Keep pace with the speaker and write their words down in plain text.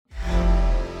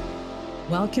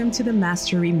Welcome to the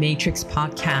Mastery Matrix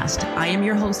podcast. I am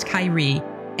your host, Kyrie,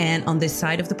 and on this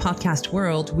side of the podcast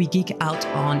world, we geek out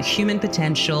on human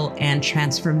potential and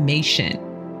transformation.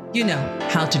 You know,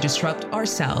 how to disrupt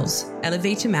ourselves,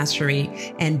 elevate to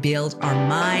mastery, and build our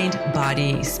mind,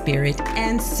 body, spirit,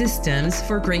 and systems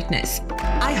for greatness.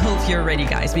 I hope you're ready,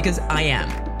 guys, because I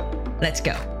am. Let's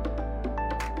go.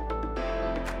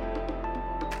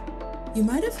 You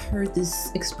might have heard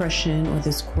this expression or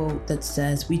this quote that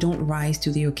says, we don't rise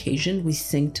to the occasion, we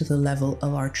sink to the level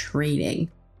of our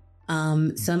training.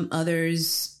 Some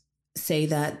others say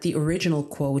that the original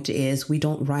quote is, we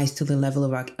don't rise to the level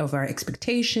of our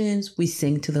expectations, we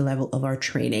sink to the level of our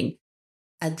training.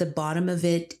 At the bottom of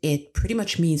it, it pretty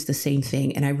much means the same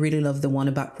thing. And I really love the one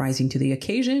about rising to the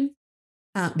occasion.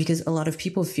 Because a lot of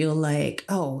people feel like,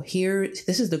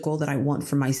 this is the goal that I want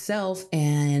for myself,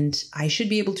 and I should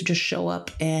be able to just show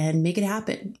up and make it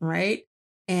happen, right?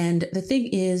 And the thing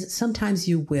is, sometimes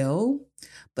you will,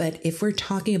 but if we're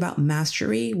talking about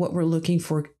mastery, what we're looking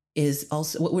for is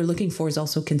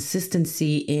also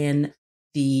consistency in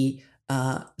the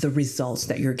results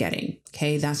that you're getting.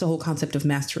 Okay, that's the whole concept of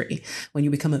mastery. When you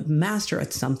become a master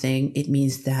at something, it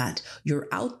means that your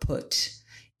output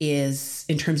is,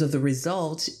 in terms of the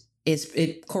result,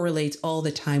 it correlates all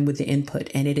the time with the input,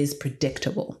 and it is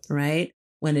predictable, right?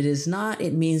 When it is not,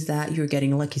 it means that you're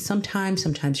getting lucky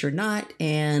sometimes you're not,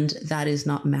 and that is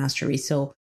not mastery.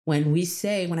 So when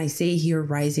I say here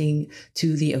rising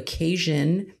to the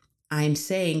occasion, I'm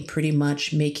saying pretty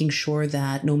much making sure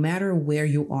that no matter where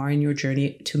you are in your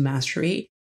journey to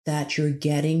mastery, that you're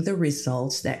getting the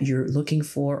results that you're looking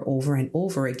for over and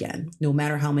over again. No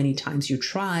matter how many times you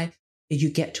try, you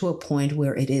get to a point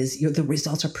where the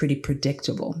results are pretty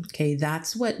predictable. Okay,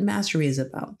 that's what mastery is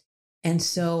about. And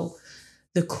so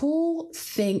the cool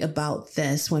thing about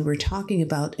this, when we're talking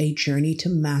about a journey to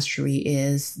mastery,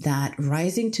 is that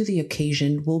rising to the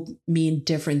occasion will mean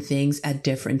different things at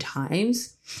different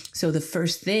times. So the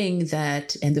first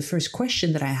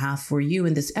question that I have for you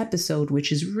in this episode,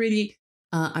 which is really,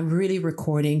 I'm really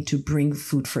recording to bring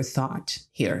food for thought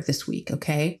here this week,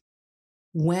 okay?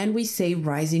 When we say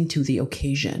rising to the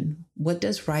occasion, what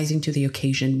does rising to the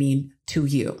occasion mean to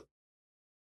you?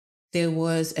 There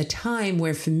was a time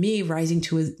where, for me, rising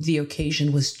to the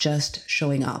occasion was just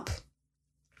showing up.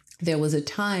 There was a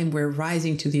time where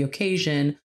rising to the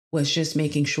occasion was just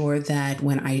making sure that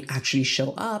when I actually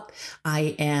show up,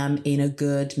 I am in a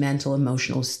good mental,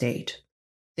 emotional state.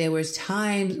 There was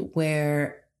times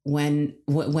where when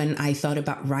I thought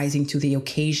about rising to the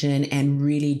occasion and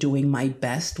really doing my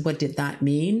best, what did that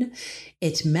mean?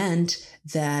 It meant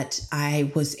that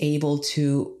I was able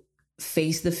to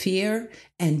face the fear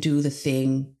and do the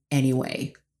thing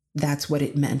anyway. That's what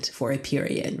it meant for a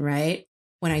period, right?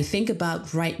 When I think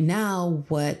about right now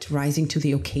what rising to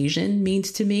the occasion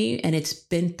means to me, and it's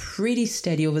been pretty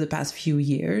steady over the past few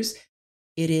years,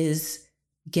 it is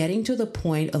getting to the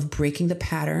point of breaking the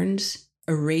patterns,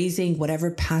 erasing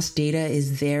whatever past data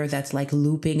is there that's like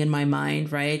looping in my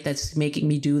mind, right? That's making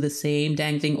me do the same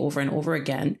dang thing over and over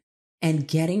again, and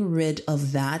getting rid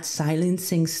of that,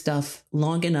 silencing stuff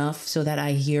long enough so that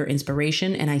I hear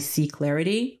inspiration and I see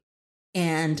clarity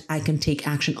and I can take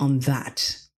action on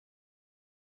that.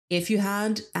 If you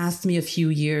had asked me a few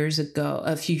years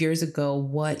ago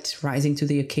what rising to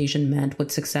the occasion meant,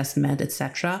 what success meant,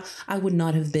 etc., I would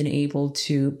not have been able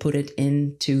to put it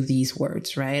into these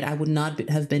words, right? I would not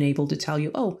have been able to tell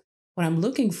you, what I'm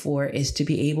looking for is to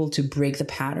be able to break the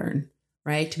pattern,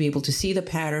 right? To be able to see the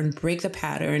pattern, break the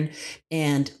pattern,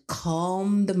 and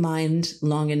calm the mind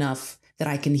long enough that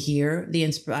I can hear the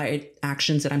inspired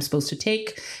actions that I'm supposed to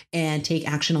take and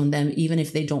take action on them, even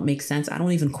if they don't make sense. I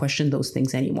don't even question those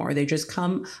things anymore. They just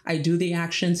come, I do the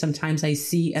action. Sometimes I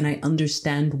see and I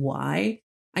understand why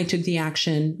I took the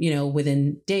action,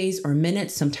 within days or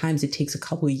minutes. Sometimes it takes a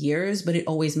couple of years, but it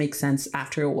always makes sense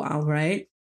after a while, right?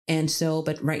 And so,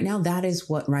 but right now, that is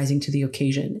what rising to the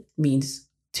occasion means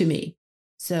to me.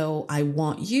 So I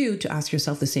want you to ask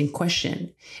yourself the same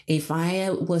question. If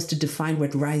I was to define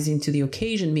what rising to the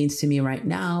occasion means to me right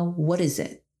now, what is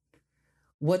it?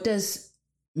 What does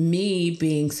me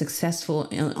being successful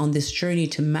on this journey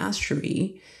to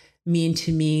mastery mean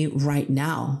to me right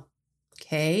now?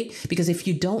 Okay? Because if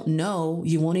you don't know,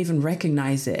 you won't even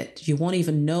recognize it. You won't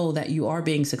even know that you are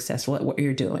being successful at what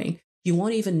you're doing. You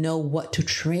won't even know what to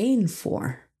train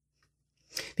for.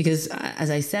 Because as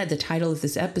I said, the title of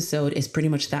this episode is pretty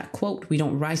much that quote. We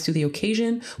don't rise to the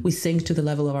occasion, we sink to the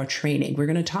level of our training. We're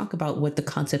going to talk about what the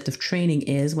concept of training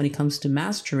is when it comes to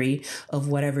mastery of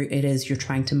whatever it is you're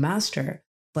trying to master.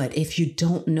 But if you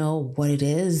don't know what it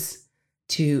is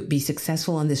to be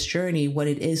successful on this journey, what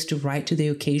it is to rise to the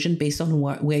occasion based on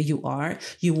where you are,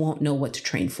 you won't know what to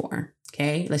train for.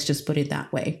 Okay, let's just put it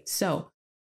that way. So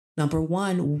number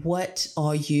one, what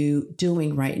are you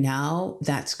doing right now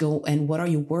and what are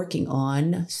you working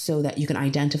on so that you can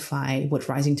identify what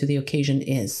rising to the occasion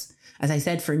is? As I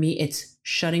said, for me, it's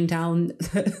shutting down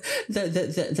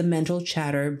the mental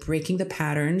chatter, breaking the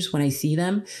patterns when I see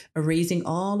them, erasing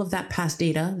all of that past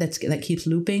data that keeps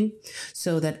looping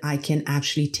so that I can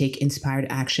actually take inspired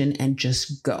action and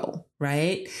just go,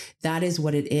 right? That is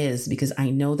what it is, because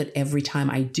I know that every time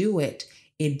I do it,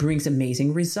 it brings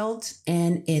amazing results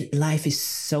and life is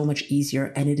so much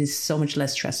easier and it is so much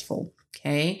less stressful.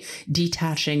 Okay.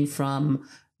 Detaching from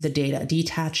the data,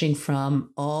 detaching from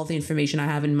all the information I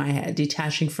have in my head,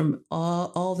 detaching from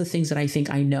all the things that I think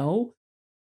I know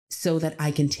so that I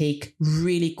can take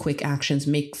really quick actions,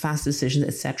 make fast decisions,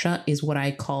 etc., is what I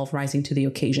call rising to the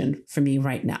occasion for me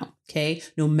right now. Okay.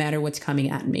 No matter what's coming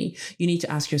at me, you need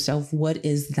to ask yourself, what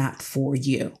is that for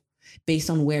you? Based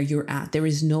on where you're at. There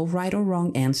is no right or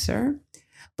wrong answer,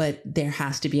 but there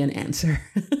has to be an answer.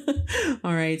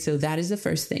 All right. So that is the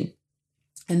first thing.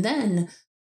 And then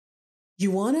you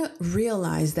want to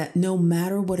realize that no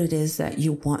matter what it is that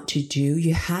you want to do,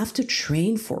 you have to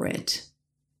train for it.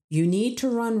 You need to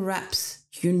run reps.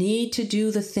 You need to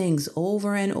do the things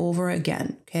over and over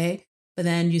again. Okay. But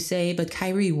then you say, but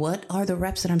Kyrie, what are the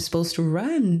reps that I'm supposed to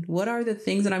run? What are the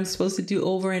things that I'm supposed to do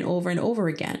over and over and over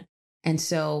again? And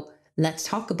so let's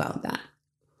talk about that.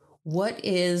 What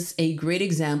is a great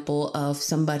example of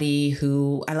somebody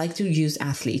who, I like to use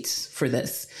athletes for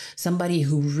this, somebody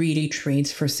who really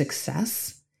trains for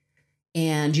success,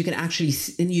 and you can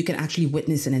actually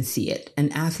witness it and see it.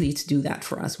 And athletes do that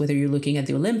for us, whether you're looking at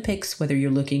the Olympics, whether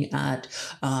you're looking at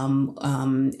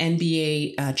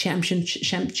NBA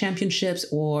championships,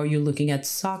 or you're looking at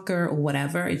soccer or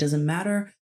whatever, it doesn't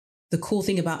matter. The cool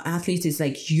thing about athletes is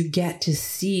like you get to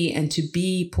see and to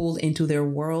be pulled into their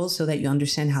world so that you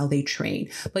understand how they train.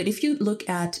 But if you look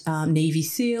at Navy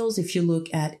SEALs, if you look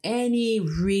at any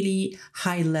really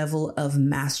high level of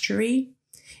mastery,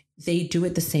 they do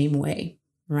it the same way,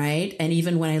 right? And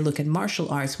even when I look at martial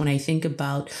arts, when I think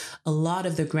about a lot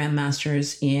of the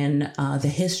grandmasters in the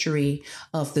history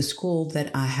of the school that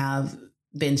I have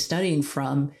been studying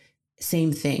from,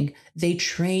 same thing. They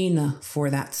train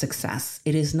for that success.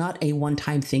 It is not a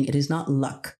one-time thing. It is not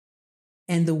luck.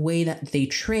 And the way that they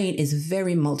train is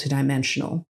very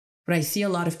multidimensional. What I see a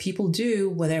lot of people do,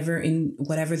 whatever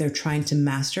they're trying to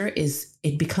master, is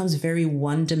it becomes very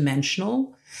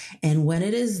one-dimensional. And when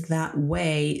it is that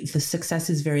way, the success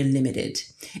is very limited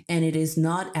and it is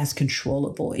not as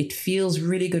controllable. It feels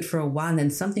really good for a while, and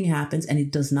then something happens and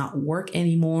it does not work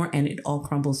anymore and it all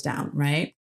crumbles down,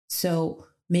 right? So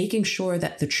making sure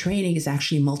that the training is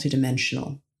actually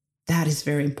multidimensional. That is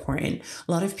very important.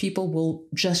 A lot of people will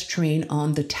just train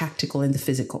on the tactical and the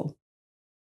physical.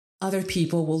 Other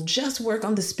people will just work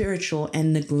on the spiritual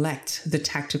and neglect the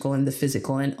tactical and the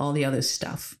physical and all the other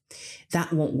stuff.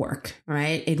 That won't work,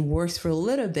 right? It works for a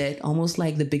little bit, almost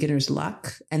like the beginner's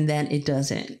luck, and then it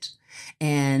doesn't.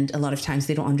 And a lot of times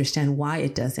they don't understand why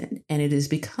it doesn't. And it is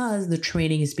because the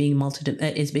training is being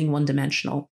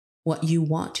one-dimensional. What you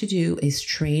want to do is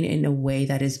train in a way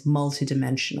that is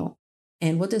multidimensional.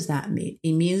 And what does that mean?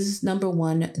 It means, number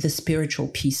one, the spiritual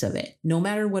piece of it. No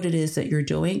matter what it is that you're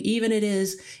doing, even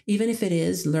if it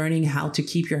is learning how to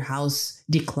keep your house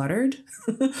decluttered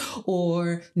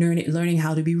or learning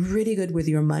how to be really good with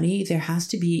your money, there has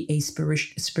to be a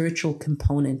spiritual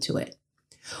component to it.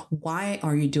 Why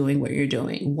are you doing what you're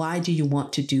doing? Why do you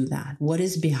want to do that? What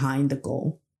is behind the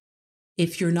goal?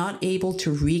 If you're not able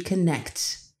to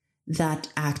reconnect that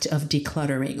act of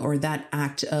decluttering, or that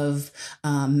act of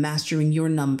mastering your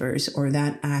numbers, or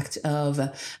that act of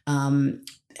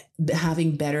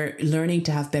learning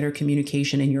to have better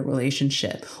communication in your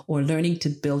relationship, or learning to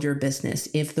build your business,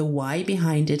 if the why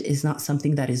behind it is not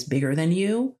something that is bigger than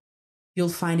you, you'll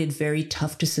find it very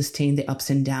tough to sustain the ups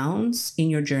and downs in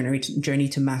your journey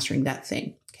to mastering that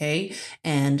thing. Okay.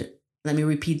 And let me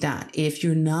repeat that. If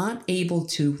you're not able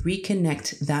to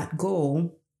reconnect that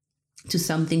goal to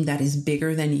something that is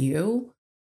bigger than you,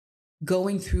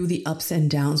 going through the ups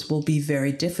and downs will be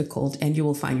very difficult, and you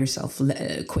will find yourself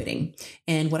quitting.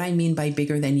 And what I mean by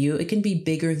bigger than you, it can be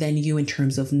bigger than you in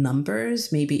terms of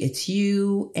numbers. Maybe it's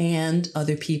you and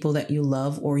other people that you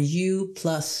love, or you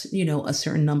plus, a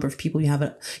certain number of people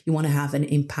you want to have an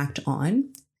impact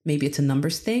on. Maybe it's a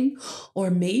numbers thing, or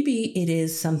maybe it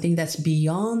is something that's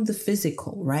beyond the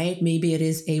physical, right? Maybe it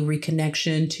is a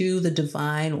reconnection to the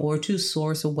divine or to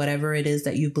source or whatever it is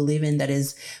that you believe in that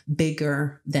is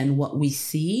bigger than what we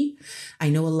see. I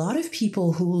know a lot of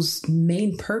people whose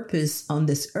main purpose on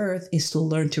this earth is to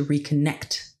learn to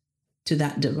reconnect to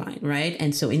that divine, right?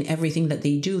 And so in everything that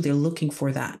they do, they're looking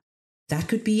for that. That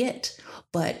could be it.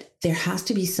 But there has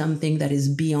to be something that is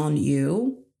beyond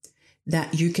you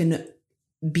that you can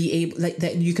be able, like,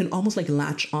 that you can almost like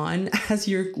latch on as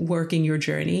you're working your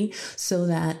journey, so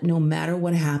that no matter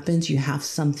what happens, you have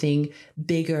something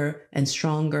bigger and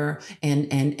stronger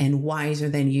and wiser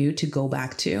than you to go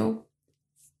back to,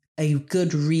 a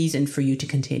good reason for you to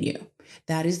continue.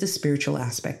 That is the spiritual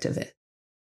aspect of it.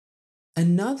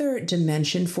 Another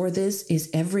dimension for this is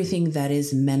everything that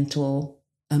is mental,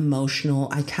 emotional.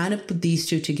 I kind of put these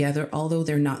two together, although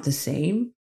they're not the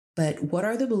same. But what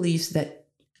are the beliefs that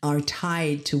are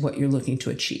tied to what you're looking to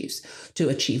achieve?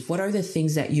 What are the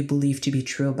things that you believe to be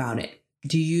true about it?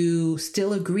 Do you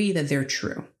still agree that they're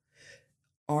true?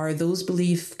 Are those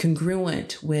beliefs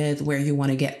congruent with where you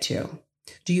want to get to?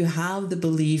 Do you have the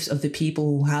beliefs of the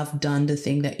people who have done the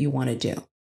thing that you want to do?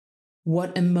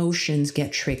 What emotions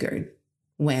get triggered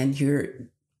when you're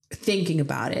thinking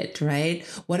about it, right?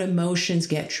 What emotions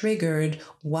get triggered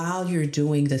while you're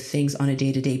doing the things on a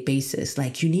day-to-day basis?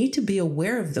 Like, you need to be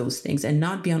aware of those things and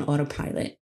not be on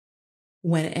autopilot.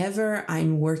 Whenever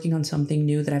I'm working on something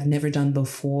new that I've never done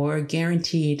before,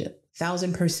 guaranteed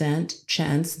 1,000%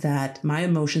 chance that my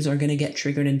emotions are going to get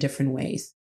triggered in different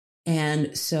ways.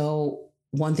 And so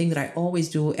one thing that I always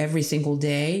do every single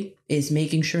day is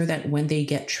making sure that when they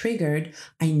get triggered,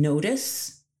 I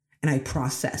notice and I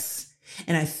process.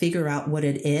 And I figure out what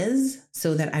it is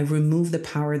so that I remove the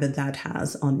power that that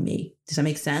has on me. Does that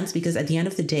make sense? Because at the end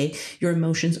of the day, your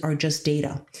emotions are just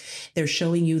data. They're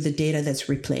showing you the data that's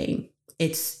replaying.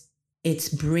 It's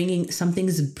bringing,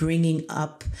 something's bringing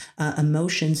up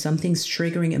emotion, something's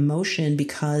triggering emotion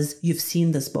because you've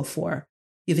seen this before.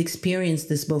 You've experienced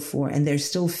this before, and there's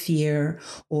still fear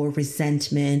or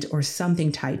resentment or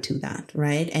something tied to that,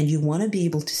 right? And you want to be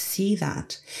able to see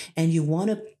that, and you want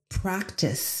to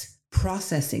practice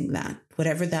processing that,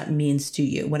 whatever that means to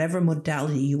you, whatever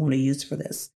modality you want to use for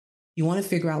this. You want to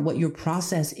figure out what your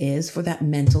process is for that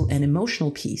mental and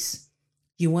emotional piece.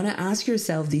 You want to ask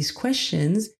yourself these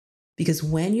questions, because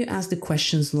when you ask the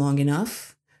questions long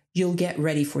enough, you'll get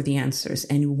ready for the answers.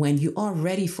 And when you are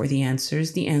ready for the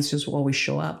answers will always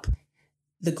show up.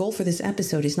 The goal for this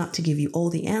episode is not to give you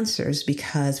all the answers,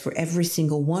 because for every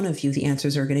single one of you, the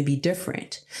answers are going to be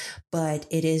different. But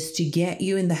it is to get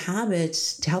you in the habit,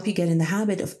 to help you get in the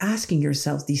habit of asking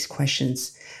yourself these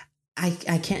questions.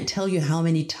 I can't tell you how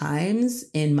many times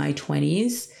in my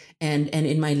 20s and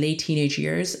in my late teenage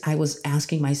years, I was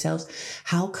asking myself,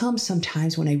 how come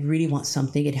sometimes when I really want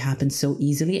something, it happens so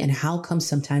easily? And how come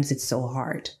sometimes it's so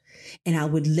hard? And I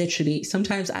would literally,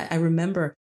 sometimes I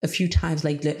remember a few times,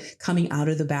 like coming out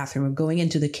of the bathroom or going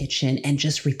into the kitchen and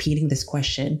just repeating this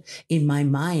question in my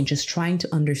mind, just trying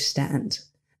to understand,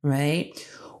 right?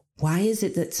 Why is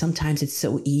it that sometimes it's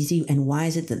so easy? And why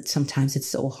is it that sometimes it's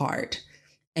so hard?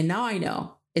 And now I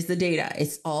know it's the data.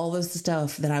 It's all of the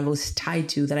stuff that I was tied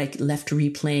to that I left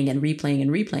replaying and replaying and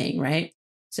replaying, right?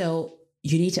 So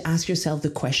you need to ask yourself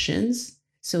the questions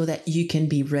so that you can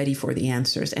be ready for the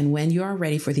answers. And when you are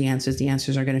ready for the answers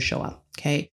are going to show up,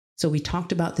 okay? So we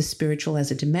talked about the spiritual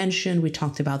as a dimension. We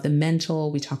talked about the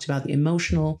mental. We talked about the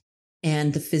emotional,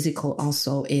 and the physical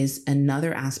also is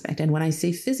another aspect. And when I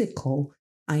say physical,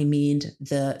 I mean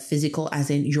the physical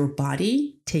as in your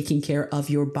body, taking care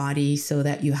of your body so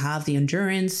that you have the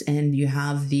endurance and you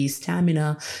have the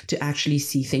stamina to actually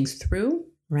see things through,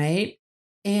 right?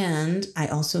 And I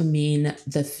also mean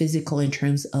the physical in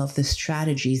terms of the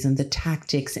strategies and the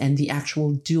tactics and the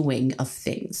actual doing of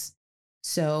things.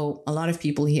 So a lot of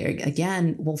people here,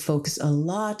 again, will focus a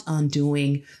lot on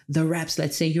doing the reps.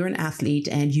 Let's say you're an athlete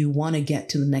and you want to get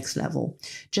to the next level.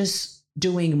 Just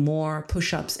doing more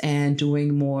push-ups and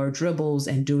doing more dribbles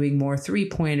and doing more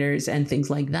three-pointers and things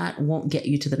like that won't get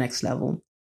you to the next level.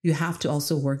 You have to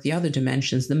also work the other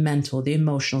dimensions, the mental, the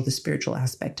emotional, the spiritual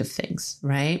aspect of things,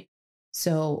 right?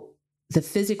 So the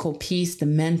physical piece, the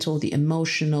mental, the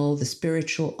emotional, the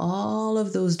spiritual, all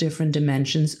of those different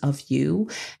dimensions of you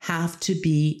have to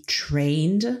be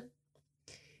trained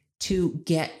to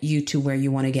get you to where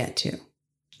you want to get to.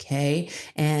 Okay.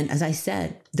 And as I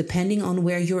said, depending on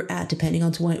where you're at, depending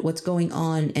on what's going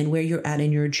on and where you're at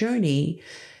in your journey,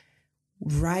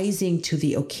 rising to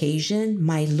the occasion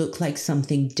might look like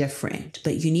something different,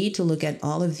 but you need to look at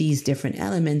all of these different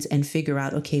elements and figure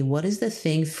out, okay, what is the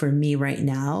thing for me right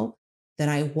now that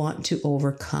I want to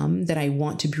overcome, that I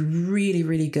want to be really,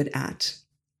 really good at?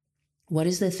 What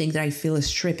is the thing that I feel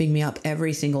is tripping me up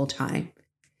every single time?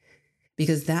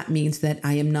 Because that means that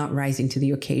I am not rising to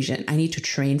the occasion. I need to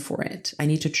train for it. I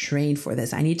need to train for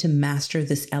this. I need to master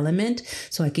this element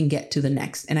so I can get to the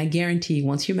next. And I guarantee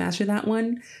once you master that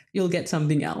one, you'll get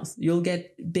something else. You'll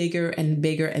get bigger and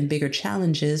bigger and bigger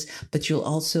challenges, but you'll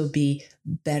also be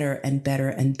better and better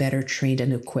and better trained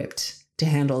and equipped to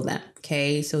handle them.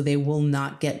 Okay. So they will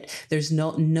not get, there's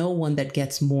no one that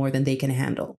gets more than they can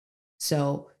handle.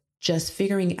 So just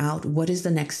figuring out what is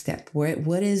the next step,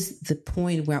 what is the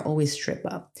point where I always trip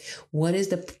up? What is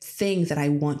the thing that I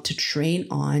want to train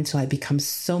on so I become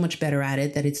so much better at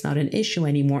it that it's not an issue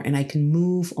anymore and I can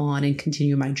move on and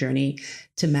continue my journey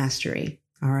to mastery.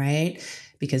 All right.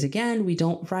 Because again, we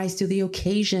don't rise to the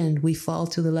occasion. We fall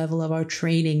to the level of our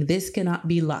training. This cannot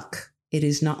be luck. It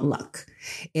is not luck.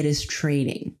 It is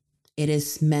training. It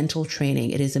is mental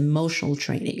training. It is emotional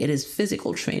training. It is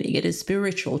physical training. It is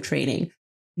spiritual training.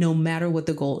 No matter what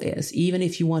the goal is, even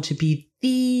if you want to be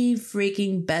the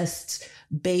freaking best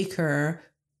baker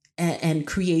and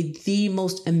create the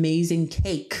most amazing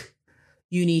cake,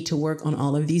 you need to work on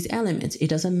all of these elements. It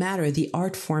doesn't matter. The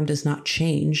art form does not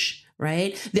change,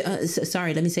 right?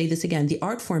 Sorry, let me say this again. The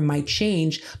art form might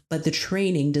change, but the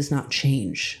training does not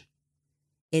change.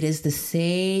 It is the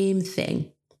same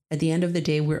thing. At the end of the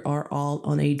day, we are all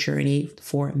on a journey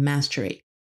for mastery.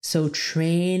 So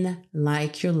train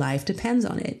like your life depends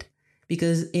on it,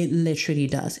 because it literally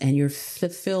does. And your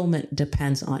fulfillment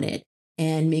depends on it.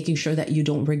 And making sure that you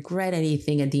don't regret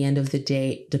anything at the end of the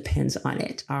day depends on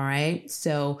it. All right.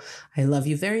 So I love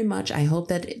you very much. I hope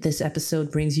that this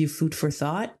episode brings you food for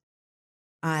thought.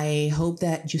 I hope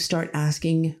that you start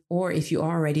asking, or if you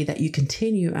are already, that you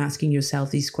continue asking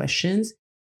yourself these questions.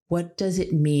 What does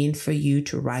it mean for you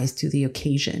to rise to the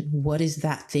occasion? What is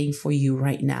that thing for you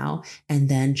right now? And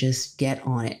then just get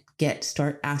on it.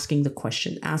 Start asking the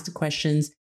question. Ask the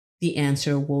questions. The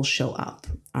answer will show up.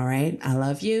 All right. I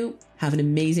love you. Have an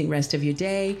amazing rest of your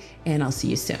day, and I'll see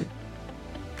you soon.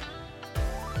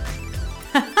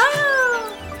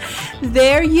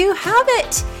 There you have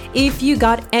it. If you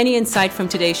got any insight from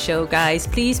today's show, guys,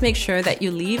 please make sure that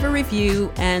you leave a review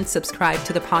and subscribe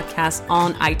to the podcast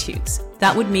on iTunes.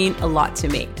 That would mean a lot to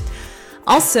me.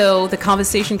 Also, the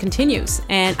conversation continues,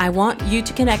 and I want you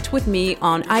to connect with me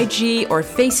on IG or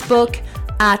Facebook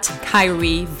at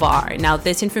Kyrie Var. Now,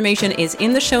 this information is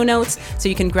in the show notes, so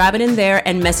you can grab it in there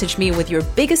and message me with your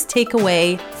biggest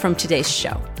takeaway from today's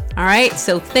show. All right,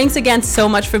 so thanks again so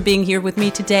much for being here with me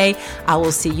today. I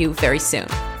will see you very soon.